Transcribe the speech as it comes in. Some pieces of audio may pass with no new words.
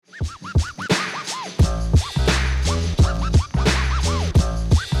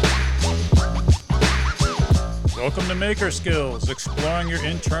Welcome to Maker Skills, exploring your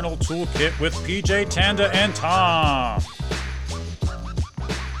internal toolkit with PJ, Tanda, and Tom.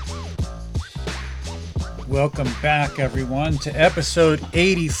 Welcome back, everyone, to episode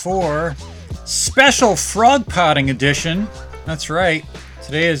 84, special frog potting edition. That's right.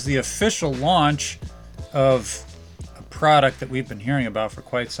 Today is the official launch of a product that we've been hearing about for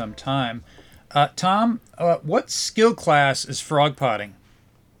quite some time. Tom, what skill class is frog potting?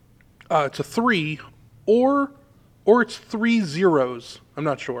 It's a 3, or it's 3 zeros. I'm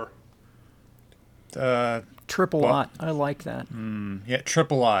not sure. Triple-aught. I like that. Yeah,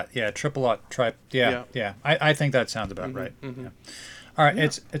 triple-aught. Yeah, triple-aught. Yeah. I think that sounds about right. Mm-hmm. Yeah. All right,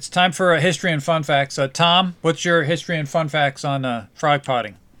 it's time for history and fun facts. Tom, what's your history and fun facts on frog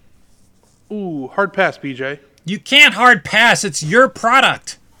potting? Ooh, hard pass, BJ. You can't hard pass. It's your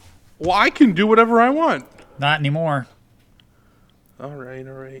product. Well, I can do whatever I want. Not anymore. All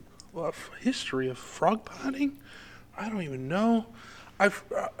right. Well, history of frog potting? I don't even know. We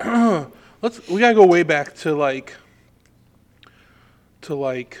gotta go way back to like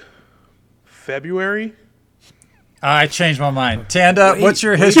February. I changed my mind. Tanda, what's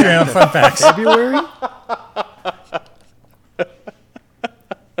your history and fun facts? February?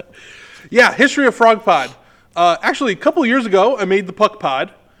 Yeah, history of frog pod. Actually, a couple years ago, I made the puck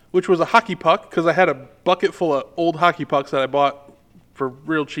pod, which was a hockey puck because I had a bucket full of old hockey pucks that I bought for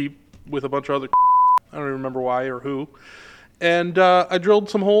real cheap with a bunch of other I don't even remember why or who. And I drilled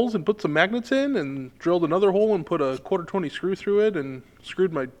some holes and put some magnets in and drilled another hole and put a 1/4-20 screw through it and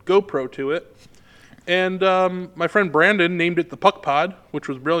screwed my GoPro to it. And my friend Brandon named it the Puck Pod, which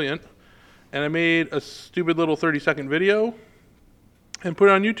was brilliant. And I made a stupid little 30-second video and put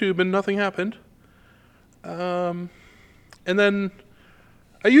it on YouTube, and nothing happened. And then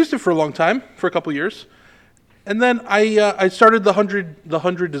I used it for a long time, for a couple years. And then I started the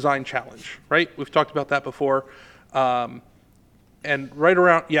 100 design challenge, right? We've talked about that before. And right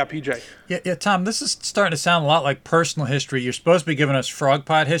around, PJ. Yeah, Tom, this is starting to sound a lot like personal history. You're supposed to be giving us frog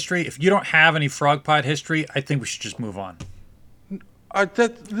pot history. If you don't have any frog pot history, I think we should just move on. Okay,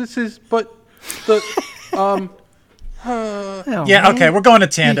 we're going to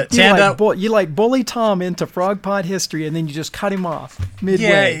Tanda. You like bully Tom into frog pot history, and then you just cut him off midway.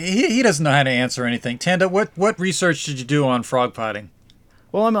 Yeah, he doesn't know how to answer anything. Tanda, what research did you do on frog potting?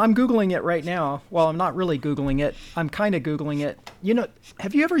 Well, I'm Googling it right now. Well, I'm not really Googling it. I'm kind of Googling it. You know,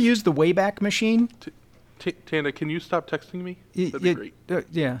 have you ever used the Wayback Machine? Tanda, can you stop texting me? That'd be great.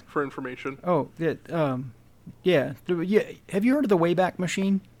 Yeah. For information. Oh, yeah. Have you heard of the Wayback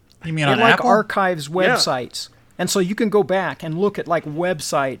Machine? You mean on It Apple? archives websites. Yeah. And so you can go back and look at like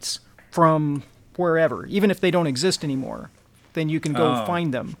websites from wherever, even if they don't exist anymore. Then you can go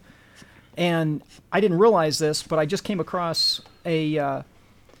find them. And I didn't realize this, but I just came across a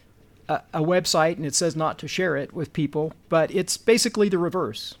website, and it says not to share it with people, but it's basically the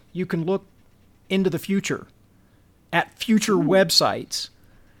reverse. You can look into the future at future websites.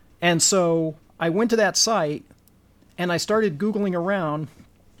 And so I went to that site, and I started Googling around,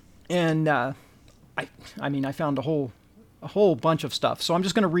 and I found a whole bunch of stuff. So I'm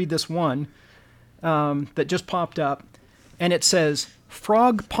just going to read this one that just popped up, and it says,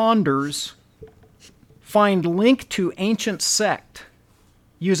 Frog Ponders find link to ancient sect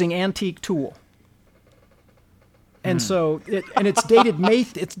using antique tool. And so it's dated May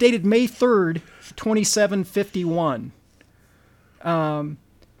 3rd, 2751.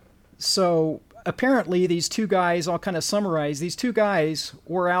 So apparently these two guys, I'll kind of summarize, these two guys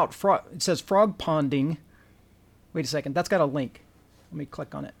were out, it says frog ponding. Wait a second, that's got a link. Let me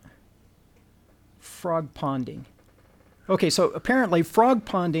click on it. Frog ponding. Okay, so apparently frog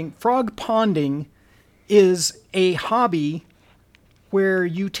ponding is a hobby where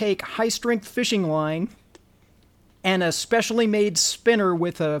you take high-strength fishing line and a specially made spinner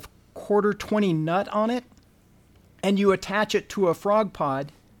with a 1/4-20 nut on it, and you attach it to a frog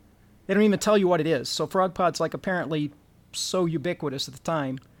pod. They don't even tell you what it is. So frog pod's like apparently so ubiquitous at the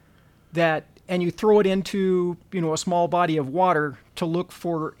time and you throw it into, a small body of water to look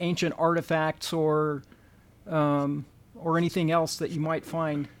for ancient artifacts or anything else that you might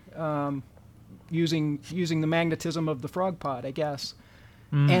find using the magnetism of the frog pod, I guess.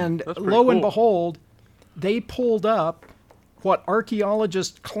 And lo and behold, they pulled up what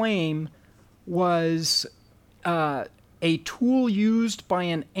archaeologists claim was a tool used by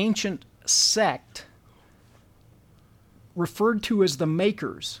an ancient sect referred to as the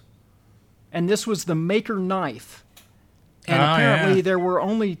Makers. And this was the Maker knife. And apparently there were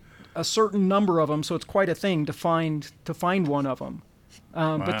only a certain number of them, so it's quite a thing to find one of them.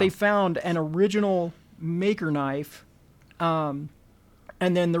 But they found an original Maker knife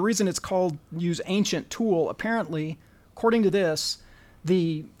And then the reason it's called use ancient tool, apparently, according to this,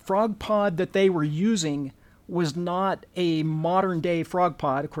 the frog pod that they were using was not a modern day frog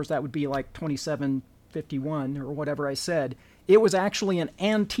pod. Of course, that would be like 2751 or whatever I said. It was actually an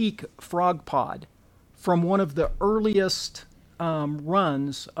antique frog pod from one of the earliest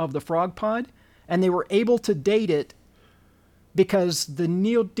runs of the frog pod. And they were able to date it because the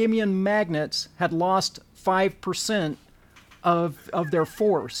neodymium magnets had lost 5% of their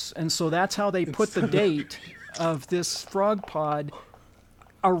force. And so that's how they put the date of this frog pod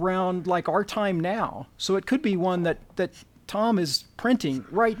around like our time now. So it could be one that Tom is printing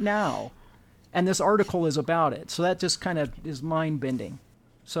right now, and this article is about it. So that just kind of is mind-bending.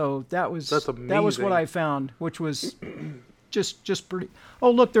 So That's amazing. that was what I found, which was just pretty.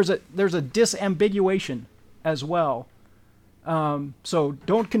 Oh, look, there's a disambiguation as well. So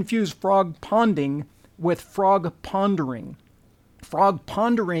don't confuse frog ponding with frog pondering. Frog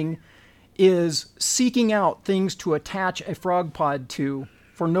pondering is seeking out things to attach a frog pod to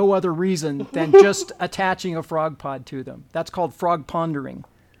for no other reason than just attaching a frog pod to them. That's called frog pondering.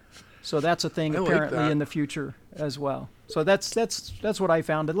 So that's a thing apparently in the future as well. So that's what I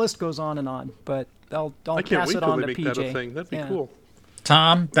found. The list goes on, but I'll I can't pass wait it till on they to make PJ. that a thing. That'd be Yeah. cool.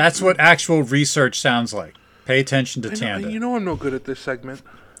 Tom, that's what actual research sounds like. Pay attention to Tanda. You know I'm no good at this segment.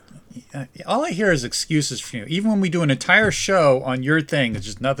 All I hear is excuses from you. Even when we do an entire show on your thing, it's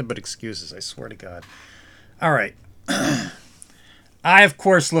just nothing but excuses. I swear to God. All right. I, of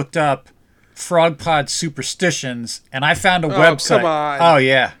course, looked up frog pod superstitions, and I found a website. Come on. Oh,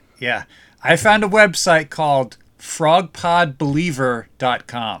 yeah. Yeah. I found a website called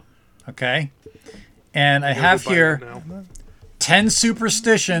frogpodbeliever.com. Okay? And I have Go buy here it now. 10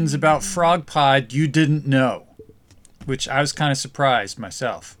 superstitions about frog pod you didn't know, which I was kind of surprised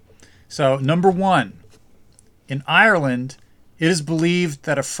myself. So, number 1, in Ireland, it is believed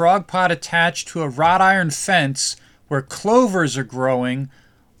that a frog pod attached to a wrought iron fence where clovers are growing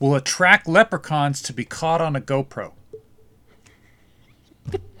will attract leprechauns to be caught on a GoPro.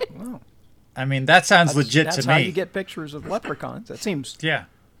 Wow. I mean, that sounds legit That's to how me. you get pictures of leprechauns. That seems Yeah,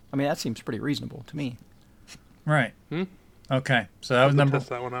 that seems pretty reasonable to me. right. Okay, so that was number Test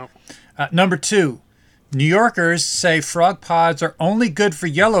that one out. Number 2, New Yorkers say frog pods are only good for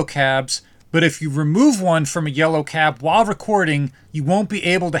yellow cabs, but if you remove one from a yellow cab while recording, you won't be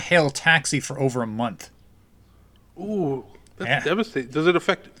able to hail a taxi for over a month. Ooh, that's Yeah. devastating. Does it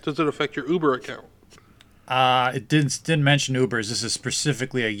affect your Uber account? It didn't mention Ubers. This is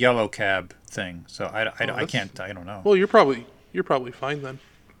specifically a yellow cab thing, so I don't know. Well, you're probably fine then.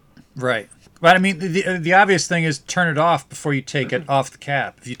 Right, but I mean the obvious thing is turn it off before you take it off the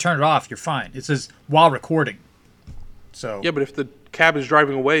cab. If you turn it off, you're fine. It says while recording. So Yeah, but if the cab is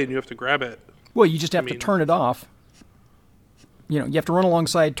driving away and you have to grab it, Well, you just have to mean- turn it off. You have to run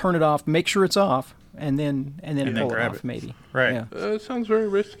alongside, turn it off, make sure it's off, and then pull it grab off, it. maybe. Right. Yeah. it sounds very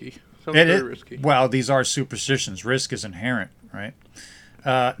risky. Risky. Well, these are superstitions. Risk is inherent, right?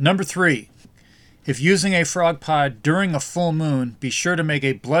 Number 3, if using a frog pod during a full moon, be sure to make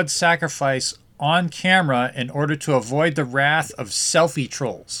a blood sacrifice on camera in order to avoid the wrath of selfie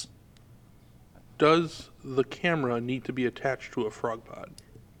trolls. Does the camera need to be attached to a frog pod?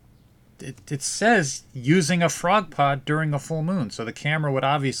 It says using a frog pod during a full moon, so the camera would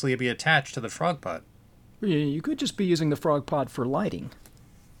obviously be attached to the frog pod. You could just be using the frog pod for lighting.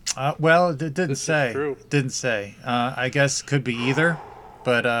 Well, it didn't This is say. true. Didn't say. I guess it could be either,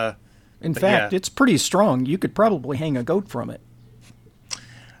 but In But fact, yeah. it's pretty strong. You could probably hang a goat from it.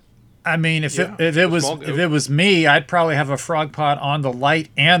 I mean, if Yeah, it a was small if goat. it was me, I'd probably have a frog pod on the light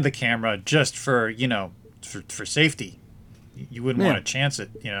and the camera just for for safety. You wouldn't Yeah. want to chance it,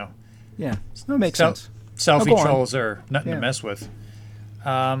 Yeah, that makes So- sense. Selfie go on. trolls are nothing Yeah. to mess with.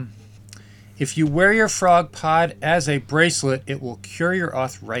 If you wear your frog pod as a bracelet, it will cure your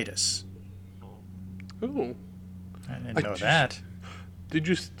arthritis. Oh, I didn't I know just- that. did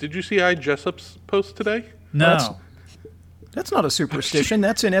you see I Jessup's post today? No. That's not a superstition.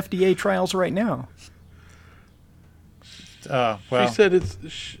 That's in FDA trials right now. Well, She said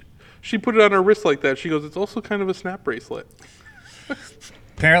she put it on her wrist like that. She goes, it's also kind of a snap bracelet.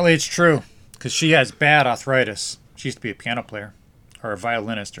 apparently it's true because she has bad arthritis. She used to be a piano player or a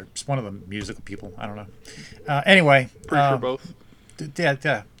violinist or just one of the musical people. I don't know. Anyway, Pretty sure both.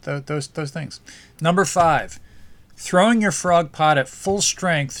 those things. Number 5, throwing your frog pod at full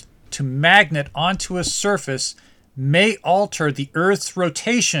strength to magnet onto a surface may alter the Earth's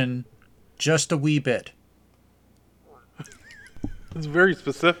rotation just a wee bit. It's very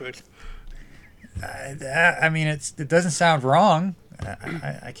specific. I mean, it doesn't sound wrong.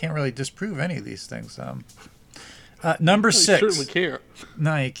 I can't really disprove any of these things. Number You 6. certainly can't.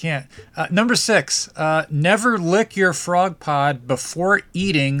 No, you can't. Number 6. Never lick your frog pod before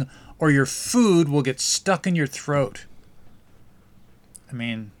eating, or your food will get stuck in your throat. I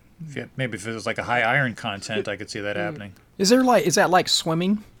mean, maybe if it was like a high iron content, I could see that happening. Is that like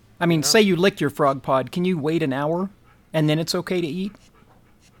swimming? I mean, say you licked your frog pod, can you wait an hour and then it's okay to eat?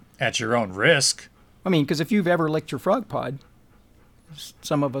 At your own risk. I mean, because if you've ever licked your frog pod,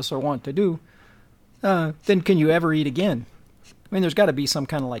 some of us are wont to do, then can you ever eat again? I mean, there's got to be some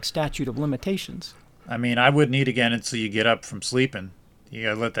kind of like statute of limitations. I mean, I wouldn't eat again until you get up from sleeping. You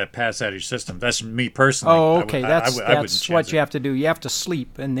gotta let that pass out of your system. That's me personally. Oh, okay. That's wouldn't what chance you have to do. You have to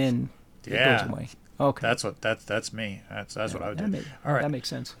sleep, and then it goes away. Okay. That's me. That's what I would do. All right. That makes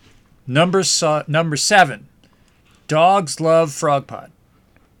sense. Number 7. Dogs love frog pod.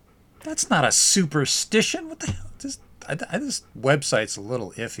 That's not a superstition. What the hell? This website's a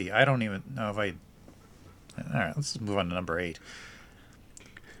little iffy. I don't even know if I. All right, let's move on to number 8.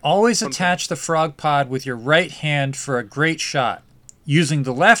 Always attach the frog pod with your right hand for a great shot. Using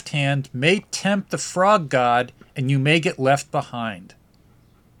the left hand may tempt the frog god, and you may get left behind.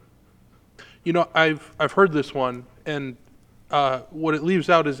 You know, I've heard this one, and what it leaves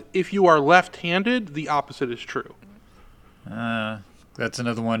out is if you are left-handed, the opposite is true. That's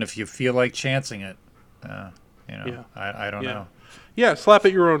another one. If you feel like chancing it, Yeah. I don't know. Yeah, slap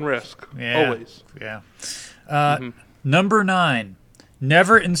at your own risk. Yeah, Always. Yeah. Number 9.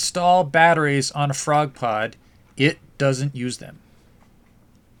 Never install batteries on a frog pod. It doesn't use them.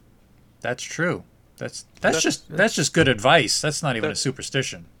 That's true. That's just good advice. That's not even a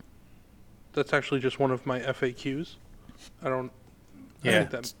superstition. That's actually just one of my FAQs. I don't. Yeah. I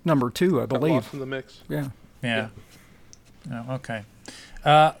think that Number 2, I got believe. lost in the mix. Yeah. Yeah. Oh, okay.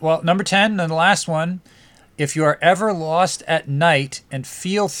 Well, number 10 and the last one. If you are ever lost at night and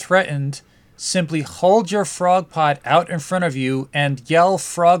feel threatened, simply hold your frog pod out in front of you and yell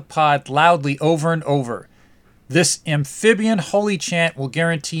frog pod loudly over and over. This amphibian holy chant will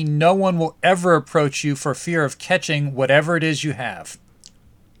guarantee no one will ever approach you for fear of catching whatever it is you have.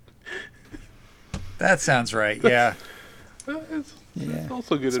 That sounds right, yeah. It's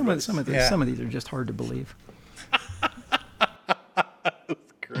also good advice. Some of these are just hard to believe. That's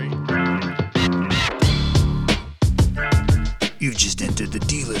great. You've just entered the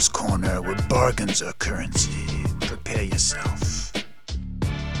dealer's corner where bargains are currency. Prepare yourself.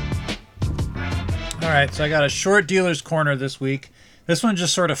 All right, so I got a short dealer's corner this week. This one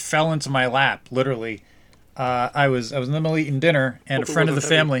just sort of fell into my lap, literally. I was in the middle of eating dinner, and a friend of the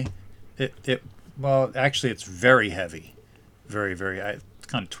family. Well, actually, it's very heavy, very, very. I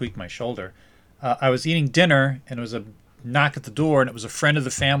kind of tweaked my shoulder. I was eating dinner, and it was a knock at the door, and it was a friend of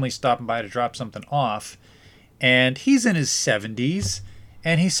the family stopping by to drop something off. And he's in his 70s,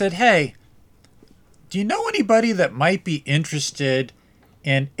 and he said, "Hey, do you know anybody that might be interested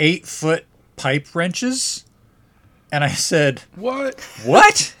in 8-foot pipe wrenches?" And I said,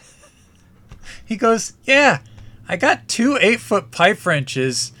 What? He goes, "Yeah, I got 2 8-foot pipe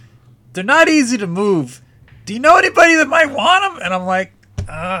wrenches. They're not easy to move. Do you know anybody that might want them?" And I'm like,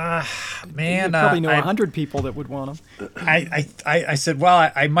 man. You probably know 100 people that would want them. I said,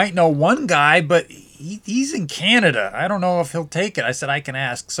 well, I might know one guy, but he's in Canada. I don't know if he'll take it. I said, I can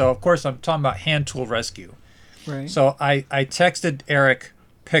ask. So, of course, I'm talking about hand tool rescue. Right. So I texted Eric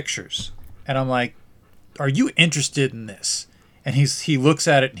pictures, and I'm like, "Are you interested in this?" And he looks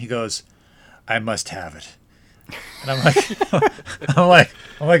at it and he goes, "I must have it." And I'm like,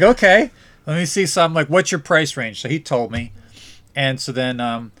 I'm like, okay, let me see. So I'm like, "What's your price range?" So he told me, and so then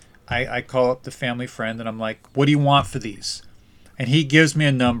I call up the family friend and I'm like, "What do you want for these?" And he gives me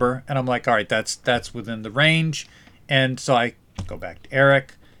a number, and I'm like, "All right, that's within the range." And so I go back to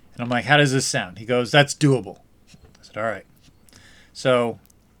Eric, and I'm like, "How does this sound?" He goes, "That's doable." I said, "All right." So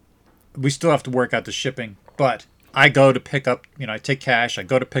we still have to work out the shipping, but I go to pick up, I take cash, I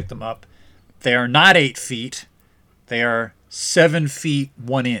go to pick them up. They are not 8 feet. They are 7 feet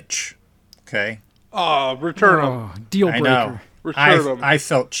 1 inch. Okay. Oh, return them. Deal I breaker. know. Return them. I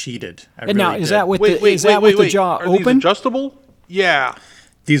felt cheated. And now, is that with Wait, the jaw Are these open? adjustable? Yeah.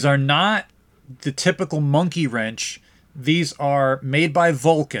 These are not the typical monkey wrench. These are made by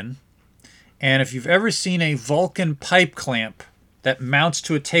Vulcan. And if you've ever seen a Vulcan pipe clamp that mounts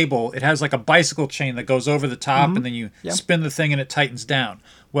to a table, it has like a bicycle chain that goes over the top, and then you spin the thing and it tightens down.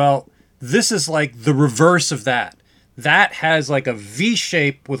 Well, this is like the reverse of that. That has like a V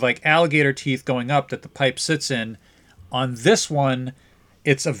shape with like alligator teeth going up that the pipe sits in. On this one,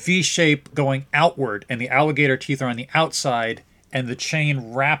 it's a V shape going outward, and the alligator teeth are on the outside, and the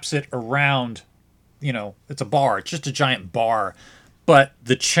chain wraps it around. It's a bar. It's just a giant bar. But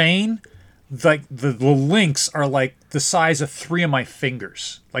the chain like the links are like the size of 3 of my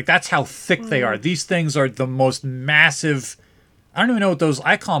fingers. Like that's how thick they are. These things are the most massive. I don't even know what those.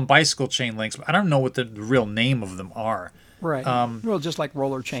 I call them bicycle chain links, but I don't know what the real name of them are. Right. Well, just like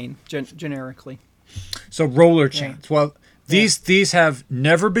roller chain, generically. So roller chains. Well, these have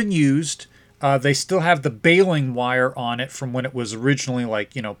never been used. They still have the baling wire on it from when it was originally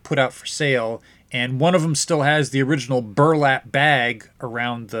put out for sale. And one of them still has the original burlap bag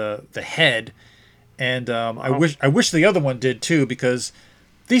around the head, and I wish the other one did too, because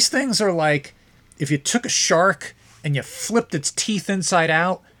these things are like if you took a shark and you flipped its teeth inside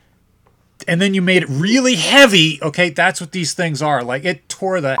out, and then you made it really heavy. Okay, that's what these things are. Like it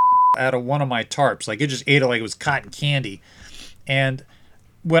tore the out of one of my tarps. Like it just ate it like it was cotton candy. And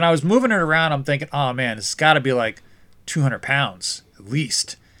when I was moving it around, I'm thinking, oh man, it's got to be like 200 pounds at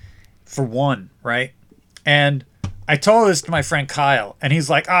least. For one, right? And I told this to my friend Kyle, and he's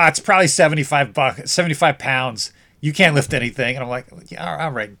like, it's probably 75 pounds. You can't lift anything. And I'm like, yeah,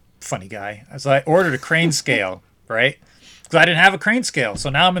 all right, funny guy. So I ordered a crane scale, right? Because I didn't have a crane scale. So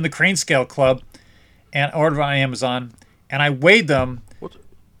now I'm in the crane scale club, and I ordered on Amazon, and I weighed them.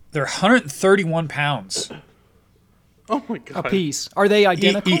 They're 131 pounds. Oh my God. A piece. Are they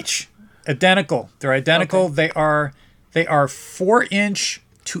identical? Each. Identical. They're identical. Okay. They are 4-inch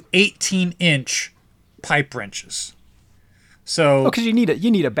to 18-inch pipe wrenches. So because you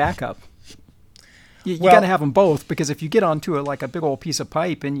need a backup. You got to have them both, because if you get onto a big old piece of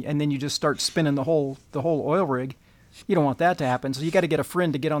pipe and then you just start spinning the whole oil rig, you don't want that to happen. So you got to get a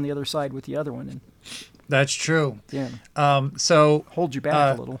friend to get on the other side with the other one. And that's true. Yeah. So hold you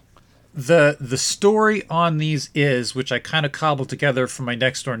back a little. The story on these is, which I kind of cobbled together from my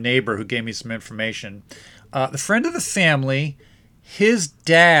next door neighbor who gave me some information. The friend of the family. His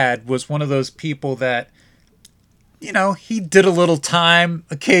dad was one of those people that, he did a little time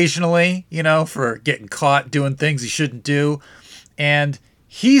occasionally, for getting caught doing things he shouldn't do. And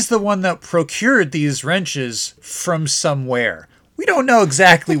he's the one that procured these wrenches from somewhere. We don't know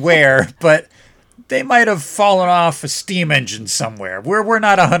exactly where, but they might have fallen off a steam engine somewhere. We're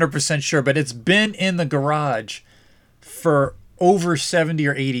not 100% sure, but it's been in the garage for over 70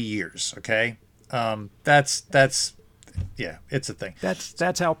 or 80 years, okay? Yeah, it's a thing.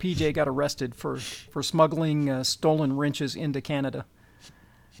 That's how PJ got arrested for smuggling stolen wrenches into Canada.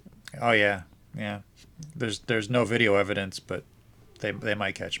 Oh yeah. There's no video evidence, but they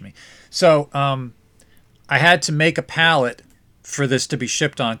might catch me. So I had to make a pallet for this to be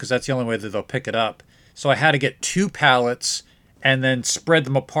shipped on, because that's the only way that they'll pick it up. So I had to get 2 pallets and then spread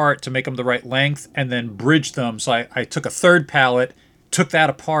them apart to make them the right length, and then bridge them. So I took a 3rd pallet, took that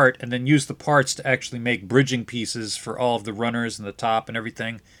apart, and then used the parts to actually make bridging pieces for all of the runners and the top and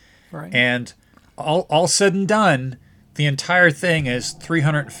everything. Right. And all said and done, the entire thing is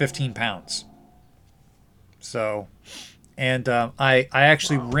 315 pounds. So, and I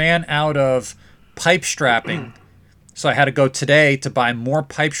actually ran out of pipe strapping, so I had to go today to buy more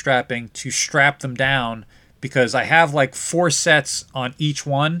pipe strapping to strap them down, because I have 4 sets on each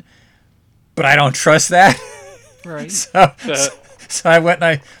one, but I don't trust that. Right. So I went and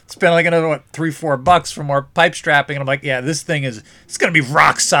I spent another $3-4 for more pipe strapping, and I'm like, yeah, this thing it's gonna be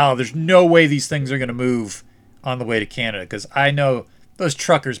rock solid. There's no way these things are gonna move on the way to Canada, because I know those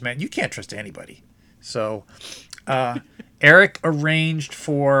truckers, man, you can't trust anybody. So Eric arranged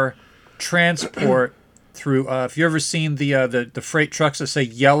for transport through. If you ever seen the freight trucks that say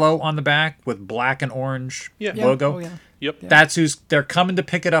yellow on the back with black and orange logo, Yep. that's they're coming to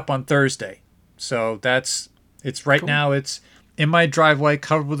pick it up on Thursday. So it's right now. It's in my driveway,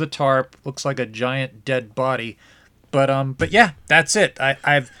 covered with a tarp. Looks like a giant dead body, but yeah, that's it.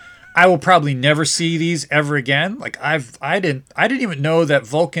 I will probably never see these ever again. I didn't even know that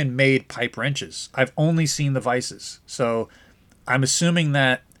Vulcan made pipe wrenches. I've only seen the vices. So I'm assuming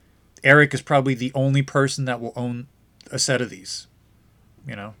that Eric is probably the only person that will own a set of these.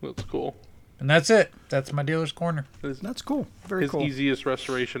 That's cool. And that's it. That's my dealer's corner. That's cool. Very cool. His easiest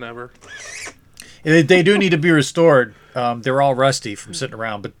restoration ever. They do need to be restored. They're all rusty from sitting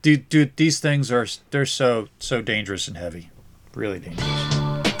around. But dude, these things they're so dangerous and heavy. Really dangerous.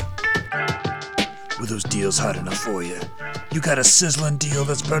 Were those deals hot enough for you? You got a sizzling deal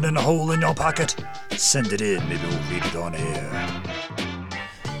that's burning a hole in your pocket? Send it in. Maybe we'll read it on air.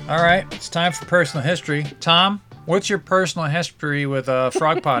 All right, it's time for personal history. Tom, what's your personal history with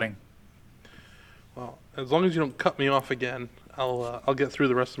frog potting? Well, as long as you don't cut me off again, I'll get through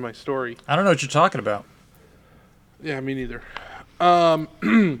the rest of my story. I don't know what you're talking about. Yeah, me neither.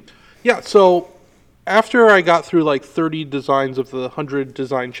 Yeah, so after I got through 30 designs of the 100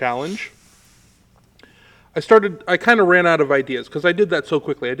 design challenge, I kind of ran out of ideas because I did that so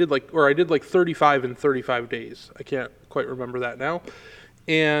quickly. I did like 35 in 35 days. I can't quite remember that now.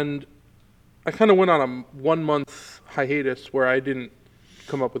 And I kind of went on a 1 month hiatus where I didn't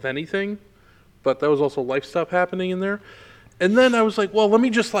come up with anything, but there was also life stuff happening in there. And then I was like, well, let me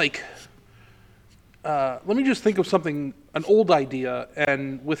just think of something, an old idea,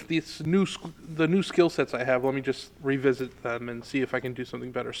 and with the new skill sets I have, let me just revisit them and see if I can do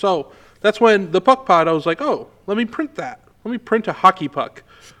something better. So that's when the puck pod, I was like, oh, let me print that. Let me print a hockey puck,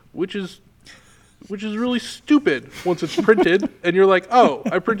 which is really stupid once it's printed, and you're like, oh,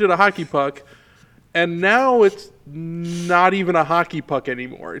 I printed a hockey puck, and now it's not even a hockey puck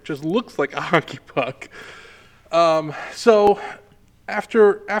anymore. It just looks like a hockey puck. So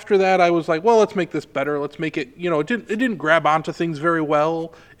after that, I was like, well, let's make this better. Let's make it, it didn't grab onto things very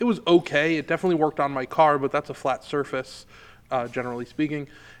well. It was okay. It definitely worked on my car, but that's a flat surface, generally speaking.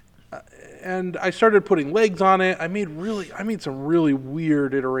 And I started putting legs on it. I made some really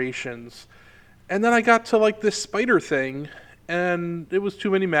weird iterations. And then I got to like this spider thing, and it was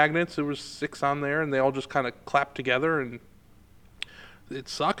too many magnets. There was 6 on there, and they all just kind of clapped together, and it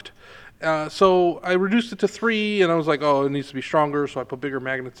sucked. So I reduced it to 3, and I was like, oh, it needs to be stronger, so I put bigger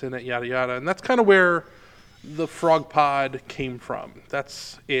magnets in it, yada, yada. And that's kind of where the frog pod came from.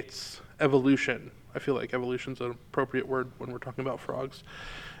 That's its evolution. I feel like evolution's an appropriate word when we're talking about frogs.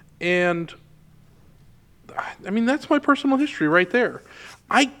 And, I mean, that's my personal history right there.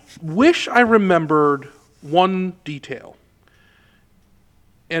 I wish I remembered one detail.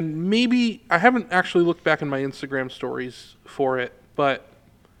 And maybe, I haven't actually looked back in my Instagram stories for it, but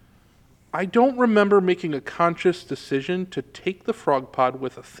I don't remember making a conscious decision to take the frog pod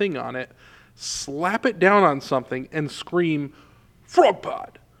with a thing on it, slap it down on something, and scream, frog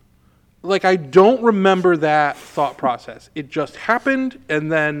pod. Like, I don't remember that thought process. It just happened,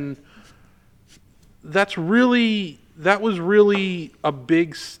 and then that was really a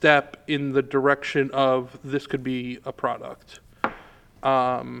big step in the direction of this could be a product.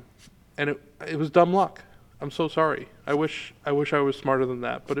 And it was dumb luck. I'm so sorry. I wish I was smarter than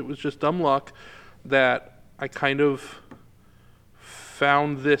that, but it was just dumb luck that I kind of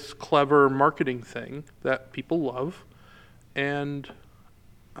found this clever marketing thing that people love, and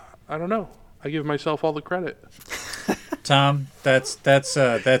I don't know. I give myself all the credit. Tom, that's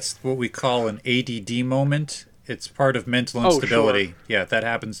what we call an ADD moment. It's part of mental instability. Sure. Yeah, that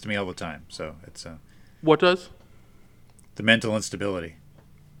happens to me all the time. So it's What does? The mental instability.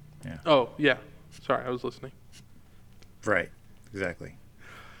 Yeah. Oh, yeah. Sorry, I was listening. Right. Exactly.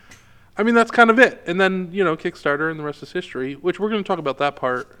 I mean, that's kind of it. And then, Kickstarter and the rest is history, which we're going to talk about that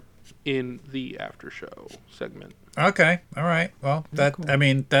part in the after show segment. Okay. All right. Well,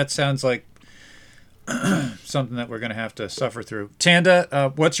 that sounds like something that we're going to have to suffer through.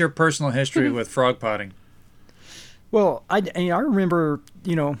 Tanda, what's your personal history with frog potting? Well, I remember,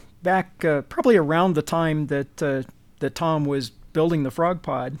 back probably around the time that Tom was building the frog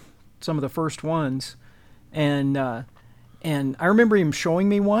pod, some of the first ones, and I remember him showing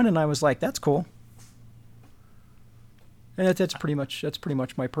me one, and I was like, "That's cool." And that's pretty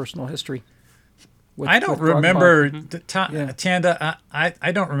much my personal history. I don't remember, Tanda.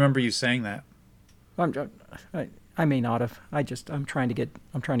 I don't remember you saying that. I may not have. I'm trying to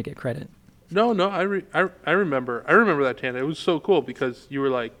get credit. No, I remember. I remember that, Tanda. It was so cool because you were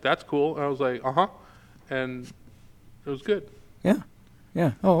like, "That's cool," and I was like, "Uh huh," and it was good.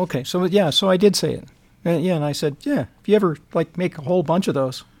 Yeah. Oh, okay. So I did say it. And I said, yeah. If you ever make a whole bunch of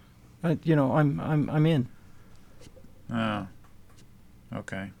those, I'm in. Oh.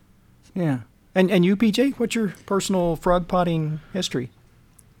 Okay. Yeah. And you, PJ, what's your personal frog potting history?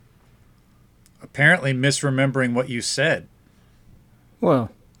 Apparently misremembering what you said. Well,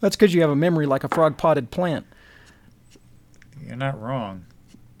 that's because you have a memory like a frog-potted plant. You're not wrong.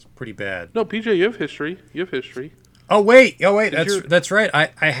 It's pretty bad. No, PJ, you have history. Oh wait. That's right.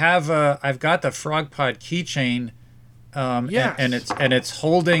 I've got the frog pod keychain. Yes. And it's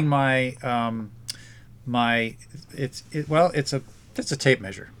holding my it's a tape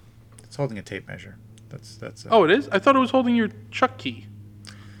measure. It's holding a tape measure. Oh, it is? I thought it was holding your Chuck key.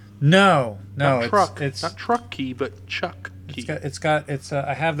 No, not truck. It's not truck key, but Chuck key.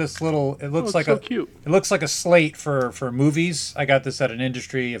 I have this little. It looks like so cute. It looks like a slate for movies. I got this at an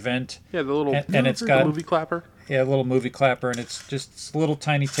industry event. Yeah, the little and it's got a movie clapper. Yeah, a little movie clapper, and it's just a little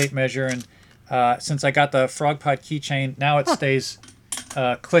tiny tape measure. And since I got the frog pod keychain, now it stays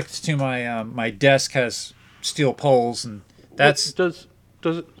clicked to my my desk. Has steel poles, and that's does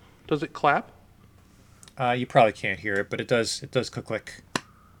it clap? You probably can't hear it, but it does click.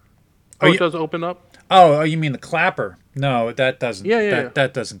 Oh, it does open up? Oh, you mean the clapper? No, that doesn't. Yeah.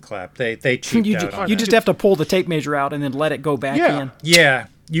 That doesn't clap. They cheaped You, out on you that. just have to pull the tape measure out and then let it go back Yeah. in. Yeah,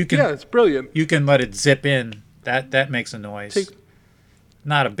 you can. Yeah, it's brilliant. You can let it zip in. That makes a noise.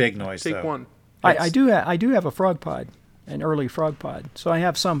 Not a big noise Take though. one. I do have a frog pod, an early frog pod, so I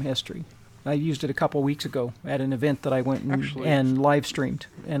have some history. I used it a couple weeks ago at an event that I went and live streamed,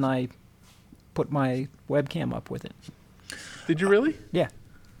 and I put my webcam up with it. Did you really? Yeah.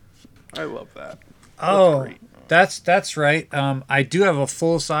 I love that. Oh, great. that's right. I do have a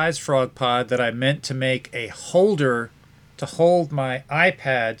full size frog pod that I meant to make a holder to hold my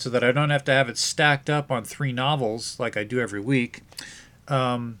iPad so that I don't have to have it stacked up on 3 novels like I do every week.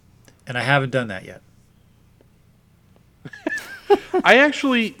 And I haven't done that yet.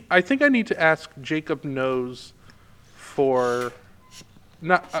 I think I need to ask Jacob Knows for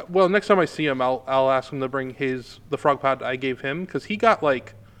not well. Next time I see him, I'll ask him to bring the frog pod I gave him, because he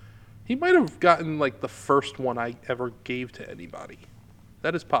might have gotten like the first one I ever gave to anybody.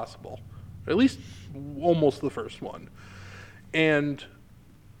 That is possible, or at least almost the first one. And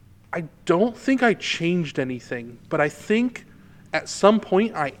I don't think I changed anything, but I think at some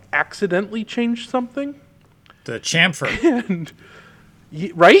point I accidentally changed something. The chamfer. And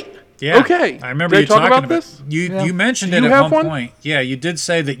right? Yeah. Okay. I remember Did you I talk talking about this? You mentioned Do it you at have one one? point. Yeah, you did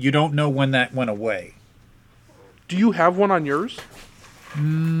say that you don't know when that went away. Do you have one on yours?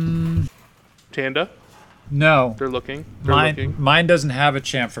 Tanda? No. They're looking. They're looking. Mine doesn't have a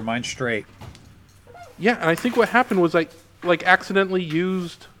chamfer. Mine's straight. Yeah, and I think what happened was I accidentally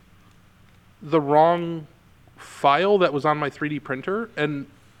used the wrong file that was on my 3D printer, and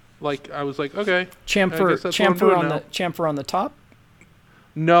I was like, okay. I guess that's what I'm doing now. Chamfer on the top.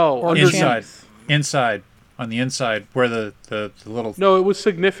 No, Or underneath. Inside. On the inside where the little... No, it was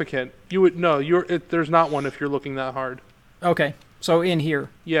significant. You would no. There's not one if you're looking that hard. Okay, so in here.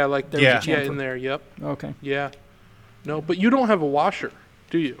 Yeah, There's a yeah, chamfer. in there. Yep. Okay. Yeah. No, but you don't have a washer,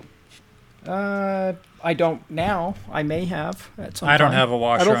 do you? I don't now. I may have at some I don't time. have a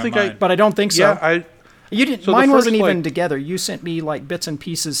washer I don't on think mine. But I don't think so. Yeah, You didn't. So the Mine first, wasn't even like- together. You sent me like bits and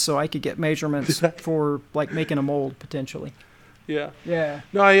pieces so I could get measurements for like making a mold potentially. yeah. Yeah.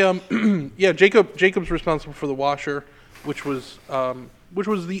 No, yeah, Jacob's responsible for the washer, which was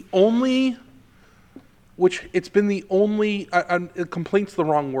the only, it's been the only, complaint's the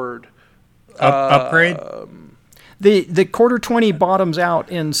wrong word. Upgrade? The quarter 20 bottoms out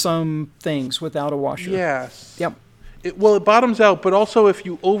in some things without a washer. Yes. Yep. It bottoms out, but also if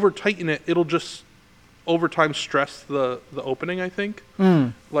you over tighten it, it'll just over time stress the opening, I think.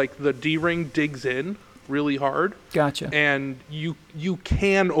 Like the D-ring digs in really hard. Gotcha. And you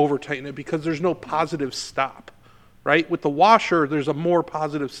can over tighten it because there's no positive stop, right? With the washer, there's a more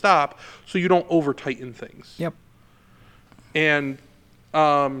positive stop, so you don't over tighten things. Yep. And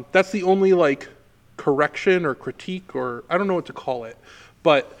that's the only correction or critique, or I don't know what to call it,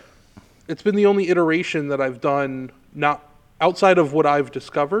 but it's been the only iteration that I've done not outside of what I've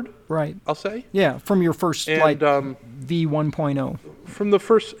discovered. Right. I'll say. Yeah, from your first And V1.0. from the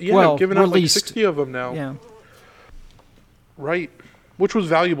first, Well, I've given out released. 60 of them now. Yeah. Right. Which was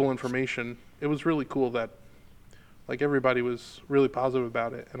valuable information. It was really cool that everybody was really positive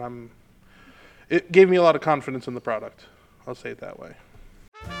about it, and it gave me a lot of confidence in the product. I'll say it that way.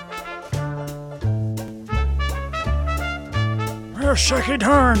 Well, sucky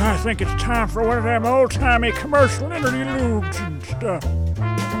darn, I think it's time for one of them old-timey commercial interludes and stuff.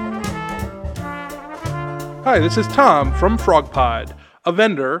 Hi, this is Tom from FrogPod, a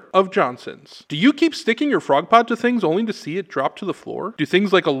vendor of Johnson's. Do you keep sticking your FrogPod to things only to see it drop to the floor? Do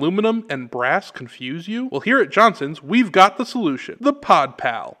things like aluminum and brass confuse you? Well, here at Johnson's, we've got the solution. The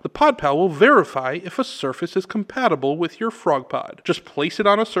PodPal. The PodPal will verify if a surface is compatible with your FrogPod. Just place it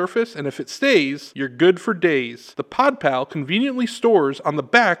on a surface, and if it stays, you're good for days. The PodPal conveniently stores on the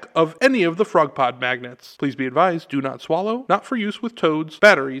back of any of the FrogPod magnets. Please be advised, do not swallow, not for use with toads,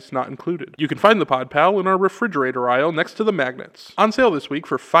 batteries not included. You can find the PodPal in our refrigerator aisle next to the magnets. On sale this week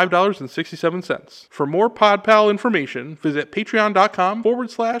for $5.67. For more PodPal information, visit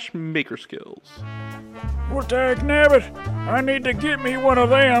patreon.com/makerskills. Well, dagnabbit, I need to get me one of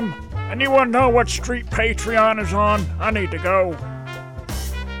them. Anyone know what street Patreon is on? I need to go.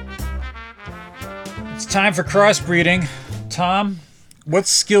 It's time for crossbreeding. Tom, what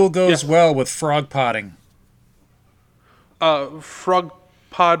skill goes well with frog potting? FrogPod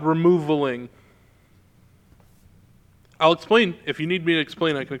removaling. I'll explain. If you need me to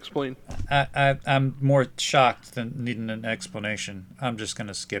explain, I can explain. I'm more shocked than needing an explanation. I'm just going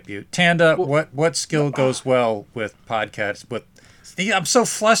to skip you. Tanda, what skill goes well with podcasts? I'm so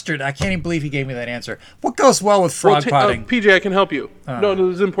flustered. I can't even believe he gave me that answer. What goes well with frog potting? PJ, I can help you. No,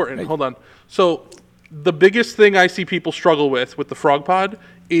 this is important. Hold on. So, the biggest thing I see people struggle with the frog pod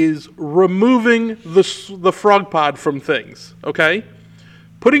is removing the frog pod from things, okay?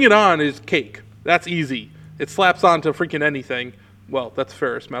 Putting it on is cake. That's easy. It slaps onto freaking anything. Well, that's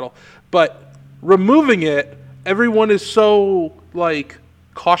ferrous metal. But removing it, everyone is so, like,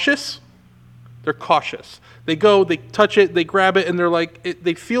 cautious. They're cautious. They go, they touch it, they grab it, and they're like,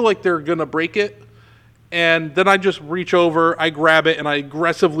 they feel like they're going to break it. And then I just reach over, I grab it, and I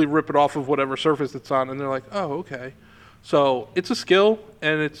aggressively rip it off of whatever surface it's on. And they're like, oh, okay. So it's a skill,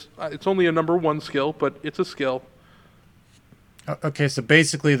 and it's only a number 1 skill, but it's a skill. Okay, so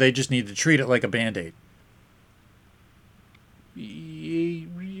basically they just need to treat it like a Band-Aid.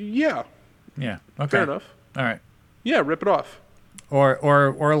 Yeah. Yeah, okay. Fair enough. All right. Yeah, rip it off.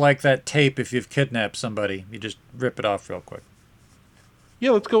 Or like that tape if you've kidnapped somebody. You just rip it off real quick.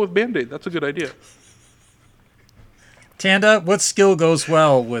 Yeah, let's go with Band-Aid. That's a good idea. Tanda, what skill goes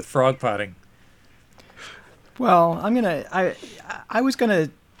well with frog potting? Well, I was gonna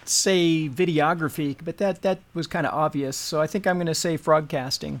say videography, but that was kind of obvious. So I think I'm gonna say frog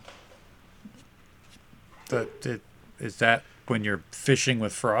casting. Is that when you're fishing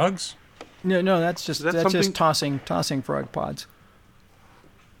with frogs? No, that's just Is that just tossing frog pods.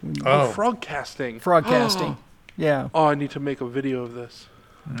 Oh, Frog casting. Frog casting. Yeah. Oh, I need to make a video of this.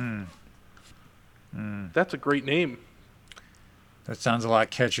 That's a great name. that sounds a lot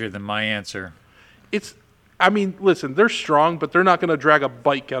catchier than my answer. Listen, they're strong, but they're not going to drag a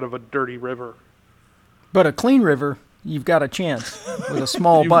bike out of a dirty river. But a clean river, you've got a chance with a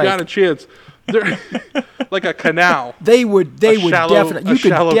small You've bike. got a chance. They're like a canal. They would shallow- definitely. You could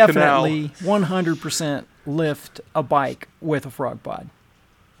shallow definitely 100% lift a bike with a frog pod.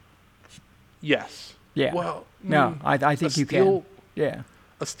 Yes. Yeah. Well, No, I think you can. Yeah.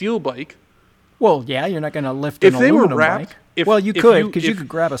 A steel bike. Well, yeah, you're not going to lift If an they were aluminum wrapped- bike. if- Well, you if could you- because you if- could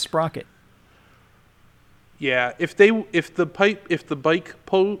grab a sprocket. Yeah, if the bike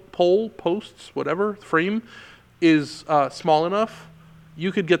pole posts, whatever frame is small enough,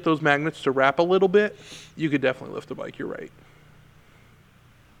 you could get those magnets to wrap a little bit. You could definitely lift a bike. You're right,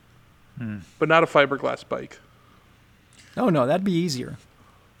 but not a fiberglass bike Oh no, that'd be easier.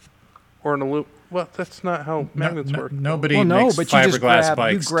 or an aluminum. Well, that's not how magnets work. Nobody Well, no, makes but you just fiberglass grab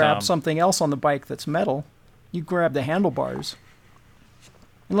bikes. Tom. something else on the bike that's metal. You grab the handlebars,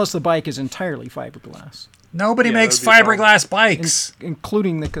 unless the bike is entirely fiberglass, Nobody Yeah, makes that'd be fiberglass bikes.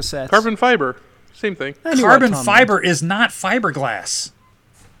 including the cassettes. Carbon fiber, same thing. I knew what Carbon Tom fiber is not fiberglass.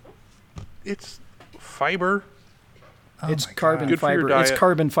 It's fiber. meant. It's carbon Good for your fiber. It's diet.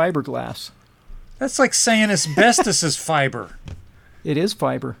 carbon fiberglass. That's like saying asbestos is fiber. It is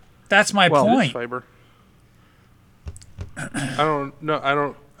fiber. That's my Well, It is point. fiber. I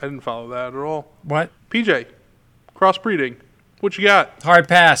didn't follow that at all. What? PJ, crossbreeding. What you got? Hard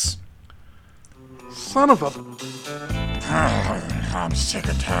pass. Son of a. I'm sick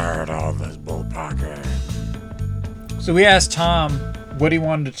and tired of this bullpocket. So we asked Tom what he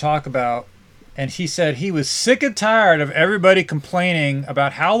wanted to talk about, and he said he was sick and tired of everybody complaining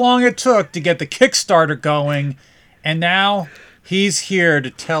about how long it took to get the Kickstarter going, and now he's here to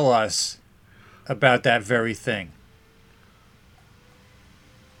tell us about that very thing.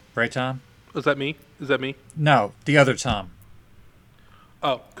 Right, Tom? Is that me? Is that me? No, the other Tom.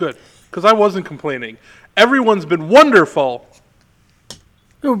 Oh, good. Because I wasn't complaining. Everyone's been wonderful.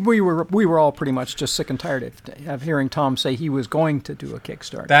 We were all pretty much just sick and tired of hearing Tom say he was going to do a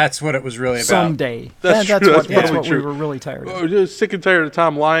Kickstarter That's what it was really about. someday. That's That's true. what, That's that's what probably we true. were really tired of. Oh, just sick and tired of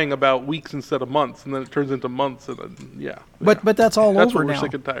Tom lying about weeks instead of months, and then it turns into months, and then, yeah. But that's all That's over what we're now.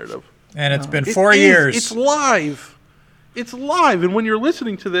 sick and tired of. And it's been It 4 is. years. It's live. It's live, and when you're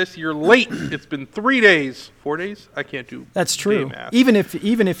listening to this, you're late. It's been 3 days. 4 days? I can't do That's day true. math. Even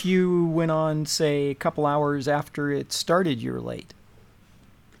if you went on, say, a couple hours after it started, you're late.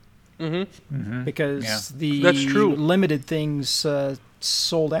 Mm-hmm. Because Yeah. the That's true. limited things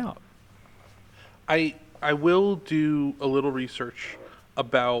sold out. I will do a little research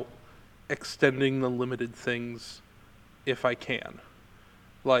about extending the limited things if I can.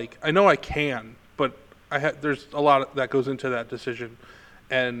 Like, I know I can, but there's a lot that goes into that decision,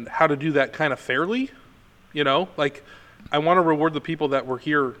 and how to do that kind of fairly. You know, like, I want to reward the people that were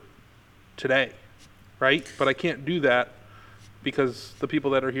here today, right? But I can't do that because the people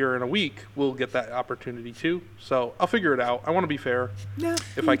that are here in a week will get that opportunity too. So I'll figure it out. I want to be fair. Yeah,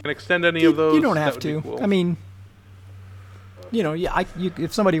 If I can extend any of those, you don't that have would be to. cool. I mean,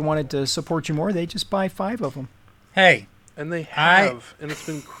 if somebody wanted to support you more, they just buy 5 of them. Hey, And they have, and it's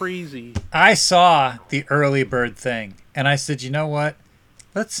been crazy. I saw the early bird thing, and I said, you know what?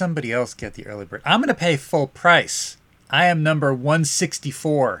 Let somebody else get the early bird. I'm going to pay full price. I am number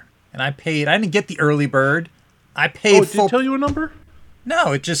 164 and I paid. I didn't get the early bird. I paid Oh, it full. did tell you a number?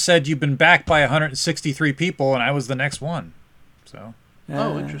 No, it just said you've been backed by 163 people, and I was the next one. So,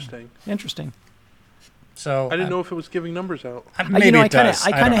 Oh, interesting. Interesting. so I didn't know if it was giving numbers out. Maybe you know, it does.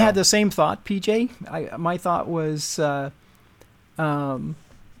 I kind don't of know. had the same thought, PJ. My thought was,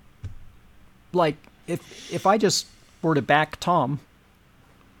 like if I just were to back Tom,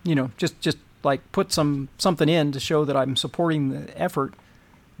 you know, just like put something in to show that I'm supporting the effort,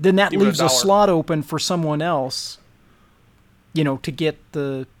 then that Even leaves a $1. slot open for someone else, you know, to get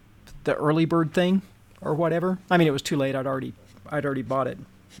the early bird thing or whatever. I mean, it was too late. I'd already bought it,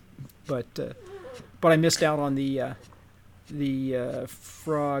 but I missed out on the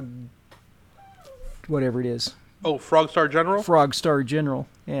frog, whatever it is, Oh, Frogstar General? Frog Star General.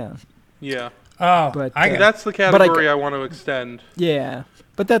 Yeah, Yeah. Oh, But, That's the category I want to extend. yeah.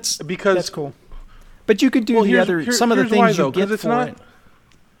 But that's Cool. But you could do the other some of the here's why, things though, you get 'cause it's for not, it.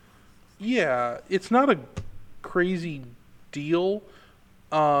 Yeah, it's not a crazy deal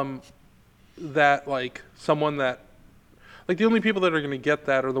that, like, someone that... Like, the only people that are going to get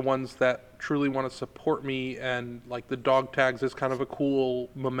that are the ones that truly want to support me, and, like, the dog tags is kind of a cool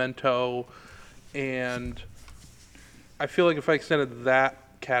memento, and I feel like if I extended that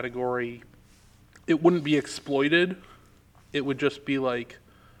category, it wouldn't be exploited. It would just be like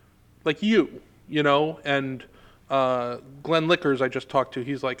you know, and Glenn Lickers I just talked to,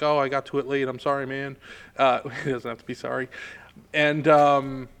 he's like, oh, I got to it late, I'm sorry, man. He doesn't have to be sorry.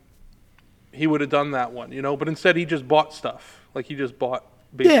 And he would have done that one, you know, but instead he just bought stuff. Like, he just bought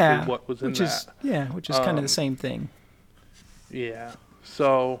basically what was in which that. which is kind of the same thing. Yeah.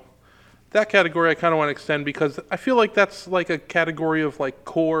 So that category I kind of want to extend, because I feel like that's like a category of like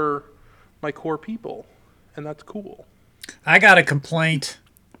my core people, and that's cool. I got a complaint.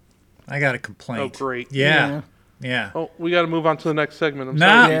 Oh, great. Yeah. Oh, we got to move on to the next segment. I'm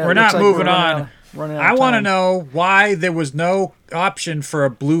Nah, sorry. Yeah, we're it not looks like moving we're on. running out I of want to time. know why there was no option for a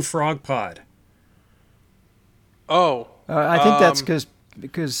blue frog pod. Oh, I think that's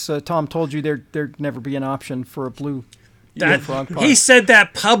because Tom told you there'd never be an option for a blue frog pod. He said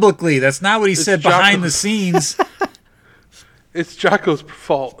that publicly. That's not what he said behind Jocko. the scenes. it's Jocko's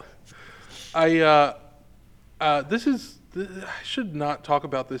fault. I should not talk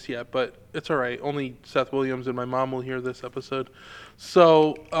about this yet, but it's all right. Only Seth Williams and my mom will hear this episode.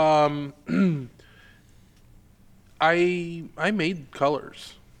 So, I made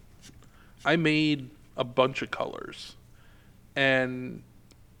colors. I made a bunch of colors. And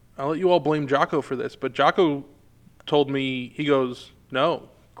I'll let you all blame Jocko for this, but Jocko told me, he goes, no,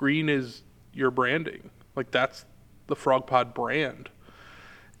 green is your branding. Like, that's the Frog Pod brand.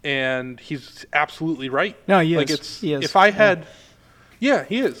 And he's absolutely right. No, he like is. He is. If I had, yeah,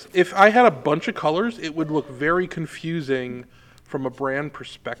 he is. If I had a bunch of colors, it would look very confusing from a brand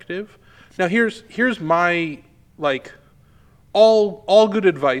perspective. Now, here's my, like, all good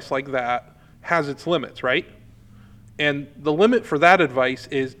advice like that has its limits, right? And the limit for that advice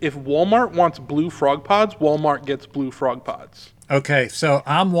is, if Walmart wants blue frog pods, Walmart gets blue frog pods. Okay, so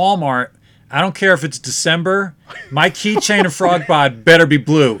I'm Walmart. I don't care if it's December. My keychain of frog pod better be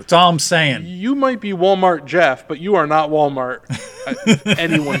blue. That's all I'm saying. You might be Walmart Jeff, but you are not Walmart.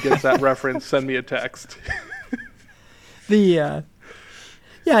 Anyone gets that reference, send me a text. Yeah,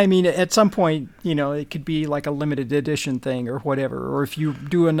 I mean, at some point, you know, it could be like a limited edition thing or whatever. Or if you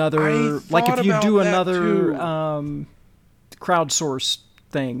do another, like if you do another crowdsource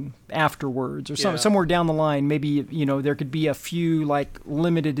thing afterwards, or somewhere down the line, maybe, you know, there could be a few like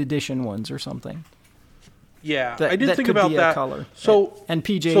limited edition ones or something. Yeah, That, I did that think could about be that. A color. So, and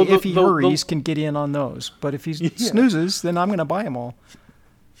PJ, so if he hurries, can get in on those. But if he snoozes, then I'm going to buy them all.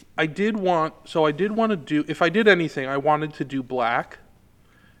 I did want to do, if I did anything, I wanted to do black.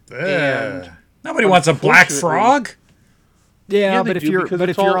 And nobody wants a black unfortunately- frog. Yeah, they but if do, you're because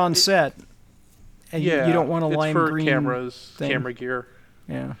it's all- on set, and you don't want a it's lime for green cameras, thing. camera gear.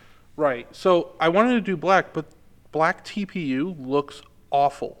 Yeah. Right. So I wanted to do black, but black TPU looks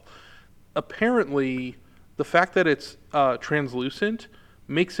awful. Apparently, the fact that it's translucent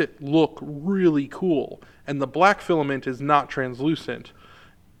makes it look really cool, and the black filament is not translucent,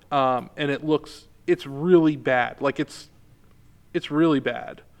 and it's really bad. Like, it's really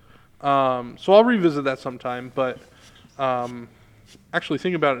bad. So I'll revisit that sometime, but actually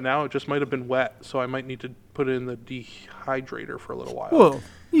thinking about it now, it just might have been wet, so I might need to put it in the dehydrator for a little while. Well,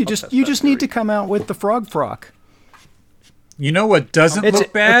 you just test you that just need to theory. come out with the frog frock. You know what doesn't It's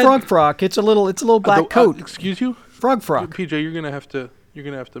look bad? a frog frock. It's a little black coat. Excuse you, Frog frock. PJ. You're gonna have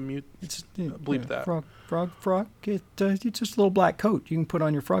to mute. It's bleep that. Frog frock. It's just a little black coat you can put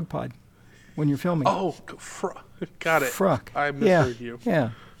on your frog pod when you're filming. Oh, got it. Frock. I misheard you.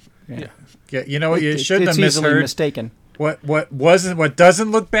 Yeah. Yeah. Yeah, you know what you shouldn't It's have easily misheard. mistaken. What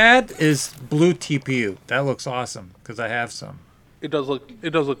doesn't look bad is blue TPU. That looks awesome because I have some. It does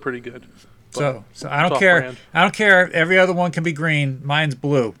look pretty good. So I don't off care. brand. I don't care. Every other one can be green. Mine's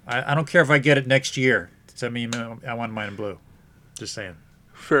blue. I don't care if I get it next year. I mean, I want mine in blue. Just saying.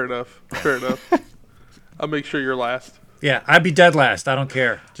 Fair enough. I'll make sure you're last. Yeah, I'd be dead last. I don't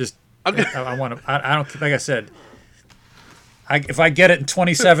care. Just I want to. I don't. Like I said, if I get it in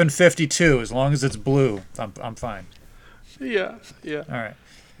 2752, as long as it's blue, I'm fine. Yeah. All right.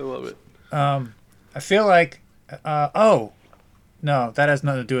 I love it. I feel like. Oh, no, that has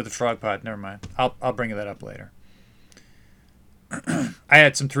nothing to do with the frog pod. Never mind. I'll bring that up later. I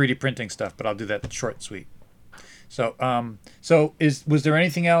had some 3D printing stuff, but I'll do that short and sweet. So, was there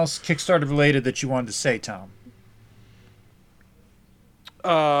anything else Kickstarter related that you wanted to say, Tom?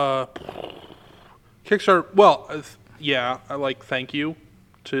 Kickstarter. Well, yeah. I thank you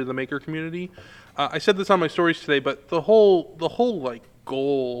to the maker community. I said this on my stories today, but the whole like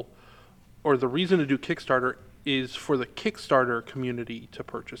goal or the reason to do Kickstarter is for the Kickstarter community to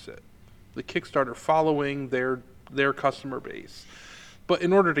purchase it. The Kickstarter following their customer base. But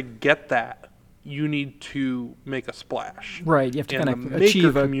in order to get that, you need to make a splash. Right. You have to And kind the of achieve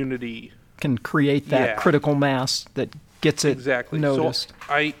maker community can create that Yeah. critical mass that gets it exactly noticed.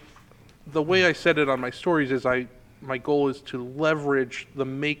 So the way I said it on my stories is my goal is to leverage the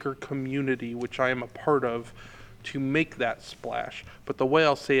maker community, which I am a part of, to make that splash. But the way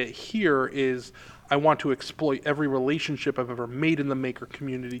I'll say it here is I want to exploit every relationship I've ever made in the maker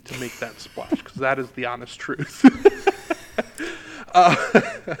community to make that splash, because that is the honest truth.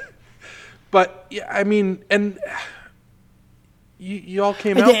 But yeah, I mean, and you all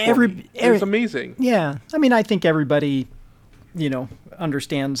came out for me. It was amazing. Yeah. I mean, I think everybody,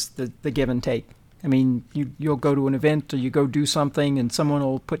 understands the give and take. I mean, you'll go to an event or you go do something and someone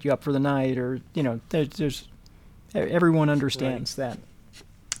will put you up for the night or, there's everyone understands that.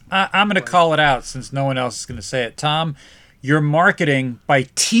 I'm going to call it out since no one else is going to say it. Tom, your marketing by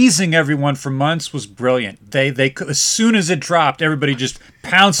teasing everyone for months was brilliant. They as soon as it dropped, everybody just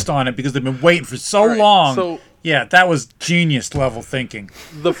pounced on it because they've been waiting for so long. So yeah, that was genius level thinking.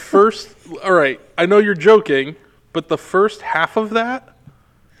 all right, I know you're joking, but the first half of the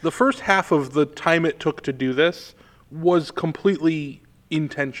time it took to do this was completely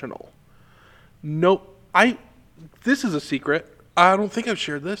intentional. This is a secret. I don't think I've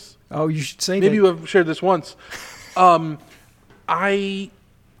shared this. Oh, you should say Maybe that. you have shared this once. I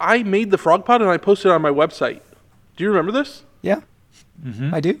made the frog pod and I posted it on my website. Do you remember this? Yeah.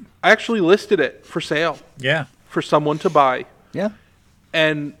 Mm-hmm. I do. I actually listed it for sale Yeah. for someone to buy. Yeah.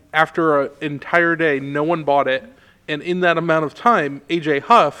 And after an entire day, no one bought it. And in that amount of time, AJ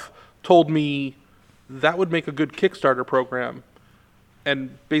Huff told me that would make a good Kickstarter program.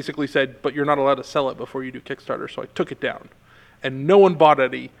 And basically said, but you're not allowed to sell it before you do Kickstarter. So I took it down. And no one bought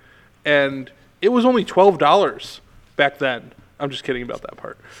any. And it was only $12 back then. I'm just kidding about that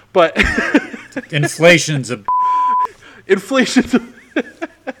part. But Inflation's a inflation's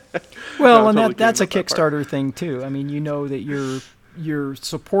Well, No, and totally that's a kidding about that part. Kickstarter thing too. I mean, that you're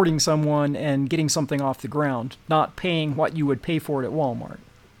supporting someone and getting something off the ground, not paying what you would pay for it at Walmart.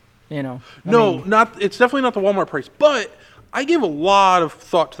 It's definitely not the Walmart price, but I gave a lot of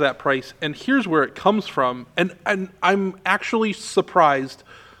thought to that price, and here's where it comes from. And I'm actually surprised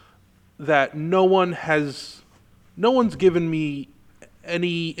that no one's given me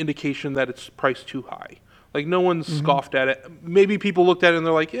any indication that it's priced too high. Like, no one's scoffed at it. Maybe people looked at it and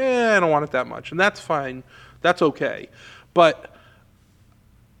they're like, I don't want it that much. And that's fine. That's okay. But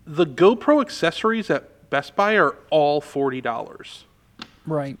the GoPro accessories at Best Buy are all $40.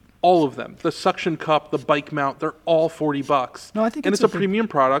 Right. All of them. The suction cup, the bike mount, they're all $40. No, I think and it's it's a a good- premium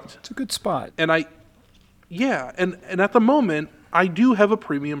product. It's a good spot. And and at the moment, I do have a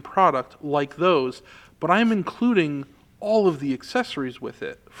premium product like those, but I'm including all of the accessories with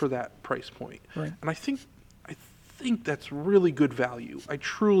it for that price point. Right. And I think that's really good value. I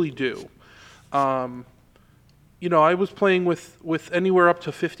truly do. I was playing with anywhere up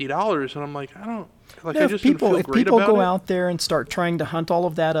to $50, and I'm like, I just didn't feel If great people about go it. out there and start trying to hunt all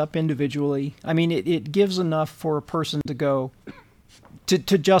of that up individually, I mean, it gives enough for a person to go to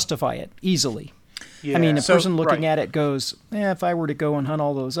justify it easily. Yeah. I mean, a So- person looking right. at it goes, if I were to go and hunt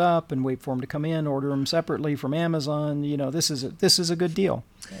all those up and wait for them to come in, order them separately from Amazon, this is a good deal.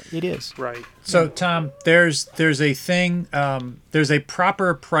 It is. Right. So, Tom, there's a thing, there's a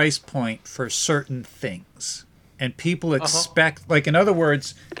proper price point for certain things. And people expect, like, in other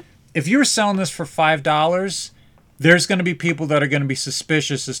words, if you're selling this for $5, there's going to be people that are going to be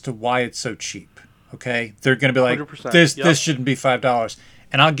suspicious as to why it's so cheap. Okay? They're going to be like, 100%, this yep. shouldn't be $5.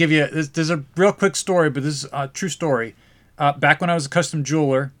 And I'll give you there's a real quick story, but this is a true story. Back when I was a custom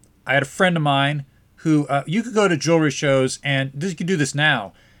jeweler, I had a friend of mine who you could go to jewelry shows, and you can do this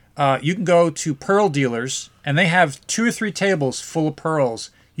now. You can go to pearl dealers, and they have 2 or 3 tables full of pearls.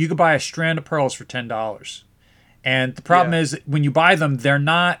 You could buy a strand of pearls for $10. And the problem is that when you buy them, they're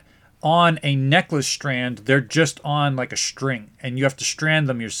not on a necklace strand. They're just on like a string, and you have to strand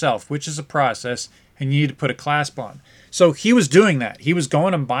them yourself, which is a process, and you need to put a clasp on. So he was doing that. He was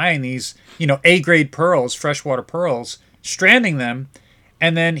going and buying these, A-grade pearls, freshwater pearls, stranding them,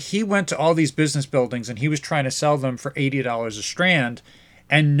 and then he went to all these business buildings, and he was trying to sell them for $80 a strand,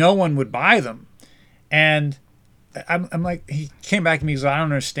 and no one would buy them. And I'm like, he came back to me, he's like, I don't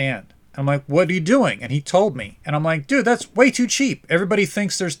understand. I'm like, what are you doing? And he told me. And I'm like, dude, that's way too cheap. Everybody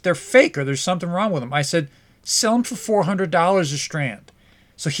thinks they're fake or there's something wrong with them. I said, sell them for $400 a strand.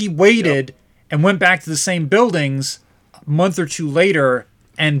 So he waited and went back to the same buildings a month or 2 later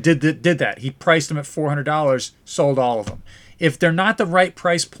and did that. He priced them at $400, sold all of them. If they're not the right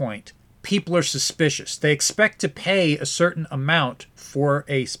price point, people are suspicious. They expect to pay a certain amount for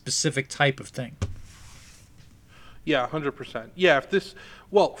a specific type of thing. Yeah, 100%. Yeah,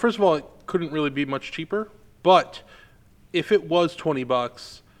 well, first of all, it couldn't really be much cheaper, but if it was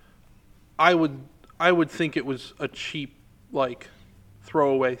 $20, I would think it was a cheap, like,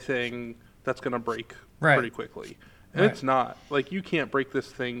 throwaway thing that's going to break pretty quickly. And it's not. Like, you can't break this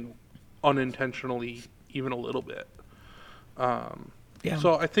thing unintentionally even a little bit.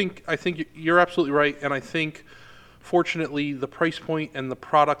 So I think you're absolutely right, and I think, fortunately, the price point and the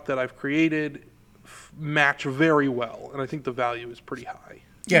product that I've created match very well, and I think the value is pretty high.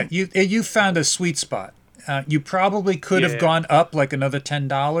 Yeah, you found a sweet spot. You probably could have gone up like another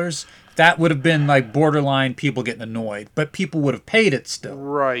 $10. That would have been like borderline people getting annoyed, but people would have paid it still.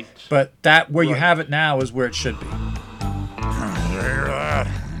 Right. But that where you have it now is where it should be. Hear that?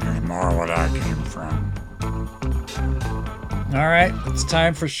 There's more where that came from. All right, it's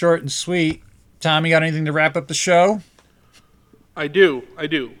time for short and sweet. Tom, you got anything to wrap up the show? I do.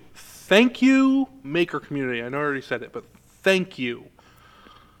 Thank you, Maker community. I know I already said it, but thank you.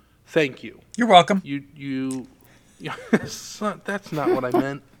 Thank you. You're welcome. You that's not what I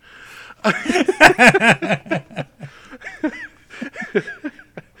meant.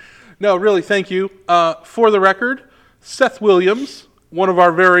 No, really, thank you. For the record, Seth Williams, one of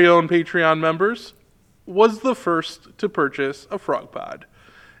our very own Patreon members, was the first to purchase a frog pod.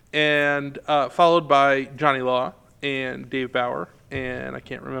 And followed by Johnny Law and Dave Bauer, and I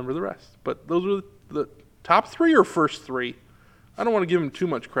can't remember the rest. But those were the top 3 or first 3. I don't want to give them too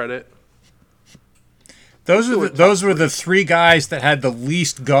much credit. Those were the 3 guys that had the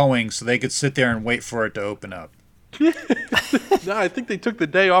least going, so they could sit there and wait for it to open up. No, I think they took the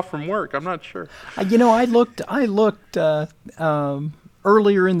day off from work. I'm not sure. I looked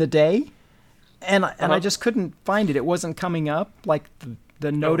earlier in the day, and I just couldn't find it. It wasn't coming up, like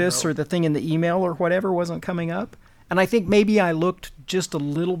the notice or the thing in the email or whatever wasn't coming up. And I think maybe I looked just a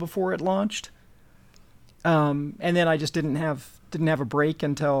little before it launched, and then I just didn't have a break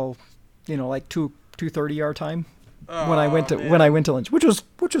until like 2:30 our time when I went to lunch, which was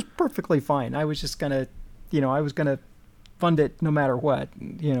perfectly fine. I was just gonna fund it no matter what,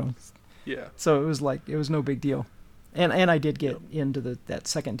 Yeah. So it was no big deal, and I did get into that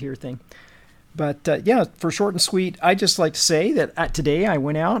second tier thing. But for short and sweet, I just like to say that today I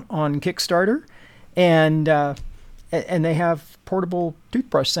went out on Kickstarter, and they have portable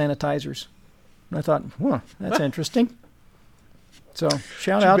toothbrush sanitizers. And I thought, that's interesting. So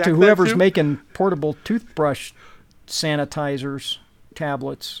shout out to whoever's making portable toothbrush sanitizers,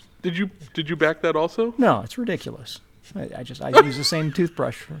 tablets. Did you back that also? No, it's ridiculous. I use the same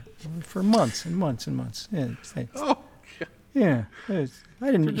toothbrush for months and months and months. Yeah, I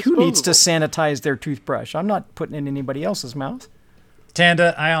didn't. Who needs to sanitize their toothbrush? I'm not putting it in anybody else's mouth.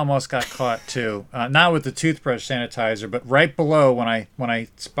 Tanda, I almost got caught too. Not with the toothbrush sanitizer, but right below when I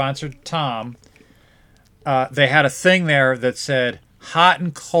sponsored Tom, they had a thing there that said hot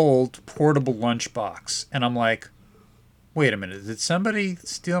and cold portable lunchbox, and I'm like, wait a minute, did somebody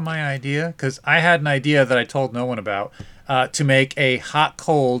steal my idea? Because I had an idea that I told no one about to make a hot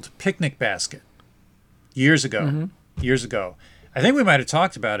cold picnic basket years ago. Mm-hmm. Years ago. I think we might have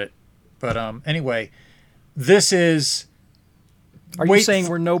talked about it, but anyway, this is. Are you saying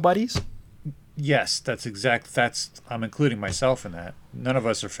we're nobodies? Yes, I'm including myself in that. None of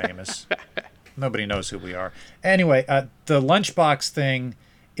us are famous. Nobody knows who we are. Anyway, the lunchbox thing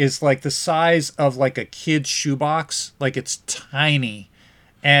is like the size of like a kid's shoebox. Like it's tiny,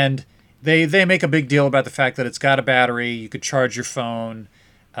 and they make a big deal about the fact that it's got a battery. You could charge your phone.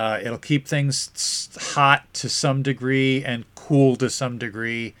 It'll keep things hot to some degree and cool to some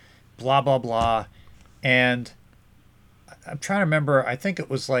degree, blah, blah, blah. And I'm trying to remember. I think it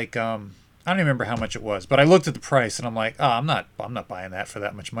was like, I don't even remember how much it was, but I looked at the price and I'm like, oh, I'm not buying that for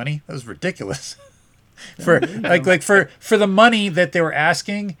that much money. That was ridiculous. For the money that they were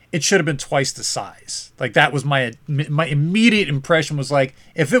asking, it should have been twice the size. Like that was my immediate impression was like,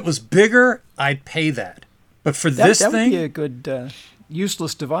 if it was bigger, I'd pay that. But for this that thing, would be a good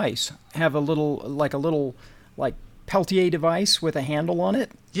useless device. Have a little Peltier device with a handle on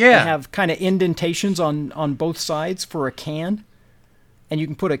it. Yeah. And have kind of indentations on both sides for a can, and you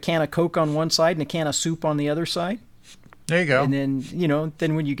can put a can of Coke on one side and a can of soup on the other side. there you go. And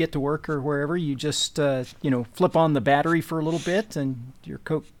then when you get to work or wherever, you just flip on the battery for a little bit, and your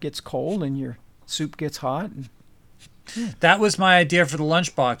Coke gets cold and your soup gets hot. That was my idea for the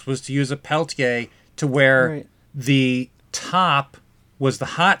lunchbox, was to use a Peltier to where Right. the top was the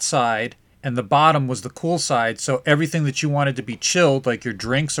hot side and the bottom was the cool side. So everything that you wanted to be chilled, like your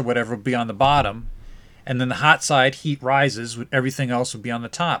drinks or whatever, would be on the bottom. And then the hot side, heat rises, everything else would be on the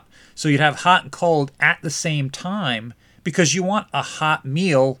top. So you'd have hot and cold at the same time because you want a hot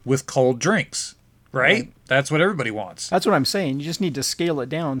meal with cold drinks, right? That's what everybody wants. That's what I'm saying. You just need to scale it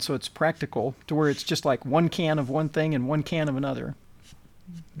down so it's practical to where it's just like one can of one thing and one can of another.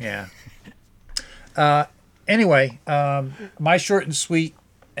 Yeah. Anyway, my short and sweet,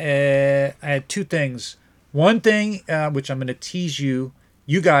 I had two things. One thing, which I'm going to tease you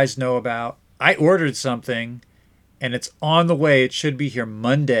guys know about. I ordered something, and it's on the way. It should be here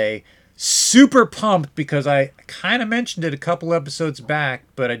Monday. Super pumped because I kind of mentioned it a couple episodes back,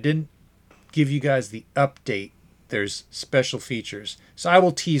 but I didn't give you guys the update. There's special features. So I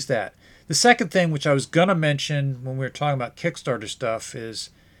will tease that. The second thing, which I was going to mention when we were talking about Kickstarter stuff,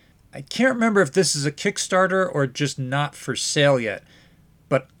 is I can't remember if this is a Kickstarter or just not for sale yet,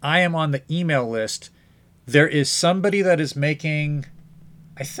 but I am on the email list. There is somebody that is making,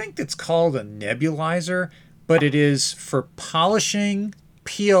 I think it's called a nebulizer, but it is for polishing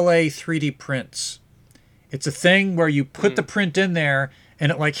PLA 3D prints. It's a thing where you put the print in there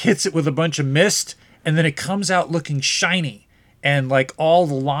and it like hits it with a bunch of mist and then it comes out looking shiny and like all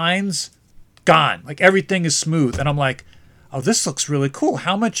the lines gone. Like everything is smooth. And I'm like, oh, this looks really cool.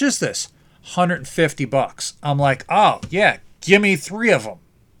 How much is this? $150. I'm like, oh yeah, give me 3 of them.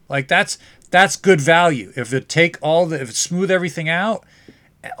 Like that's good value. If it smooth everything out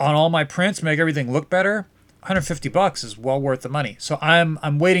on all my prints, make everything look better, $150 is well worth the money. So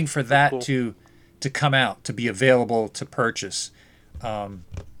I'm waiting for that to come out, to be available to purchase. So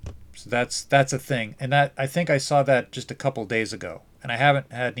that's a thing, and that I think I saw that just a couple days ago, and I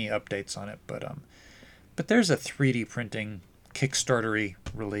haven't had any updates on it. But there's a 3D printing Kickstarter-y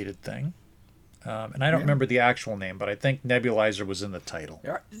related thing, and I don't remember the actual name, but I think nebulizer was in the title.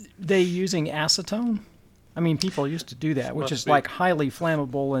 Are they using acetone? I mean, people used to do that, which Must is be. like highly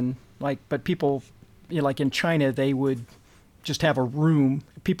flammable, and but people, like in China, they would just have a room.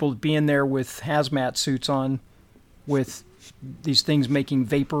 People would be in there with hazmat suits on, with these things making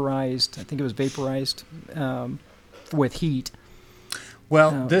vaporized. I think it was vaporized with heat.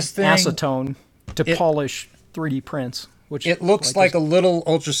 Well, this thing, acetone to polish 3D prints, which it looks like a little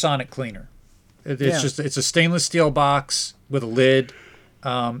ultrasonic cleaner. It's a stainless steel box with a lid,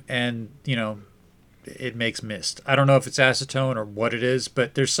 and it makes mist. I don't know if it's acetone or what it is,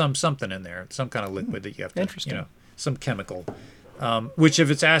 but there's something in there, some kind of liquid that you have to, Interesting. some chemical. Which if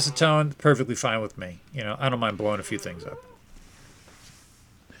it's acetone, perfectly fine with me. I don't mind blowing a few things up.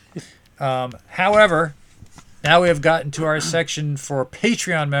 However, now we have gotten to our section for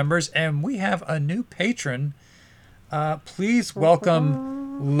Patreon members, and we have a new patron. Please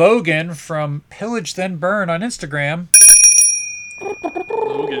welcome Logan from Pillage Then Burn on Instagram.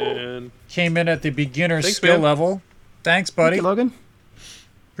 Logan. Came in at the beginner Thanks, skill man. level. Thanks, buddy. Thank you, Logan.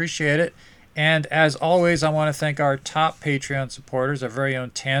 Appreciate it. And as always, I want to thank our top Patreon supporters, our very own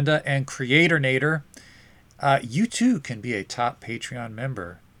Tanda and Creator Nader. You too can be a top Patreon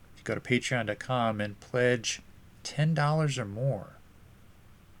member. You go to patreon.com and pledge $10 or more.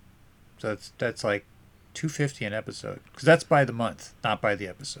 So that's like $2.50 an episode, because that's by the month, not by the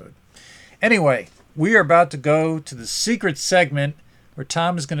episode. Anyway, we are about to go to the secret segment where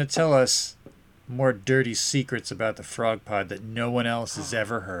Tom is going to tell us more dirty secrets about the Frog Pod that no one else has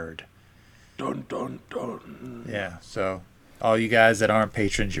ever heard. Dun dun dun. Yeah, so all you guys that aren't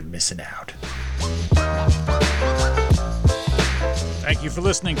patrons, you're missing out. Thank you for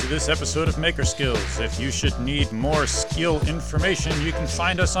listening to this episode of Maker Skills. If you should need more skill information, you can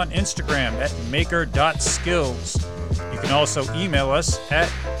find us on Instagram at maker.skills. You can also email us at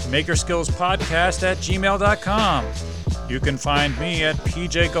makerskillspodcast@gmail.com. You can find me at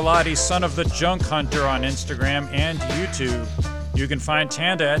PJ Galati, Son of the Junk Hunter on Instagram and YouTube. You can find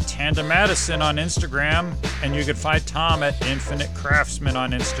Tanda at Tanda Madison on Instagram, and you can find Tom at Infinite Craftsman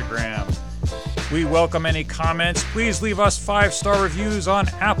on Instagram. We welcome any comments. Please leave us 5-star reviews on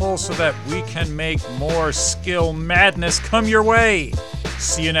Apple so that we can make more skill madness come your way.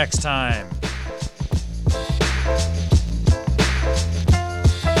 See you next time.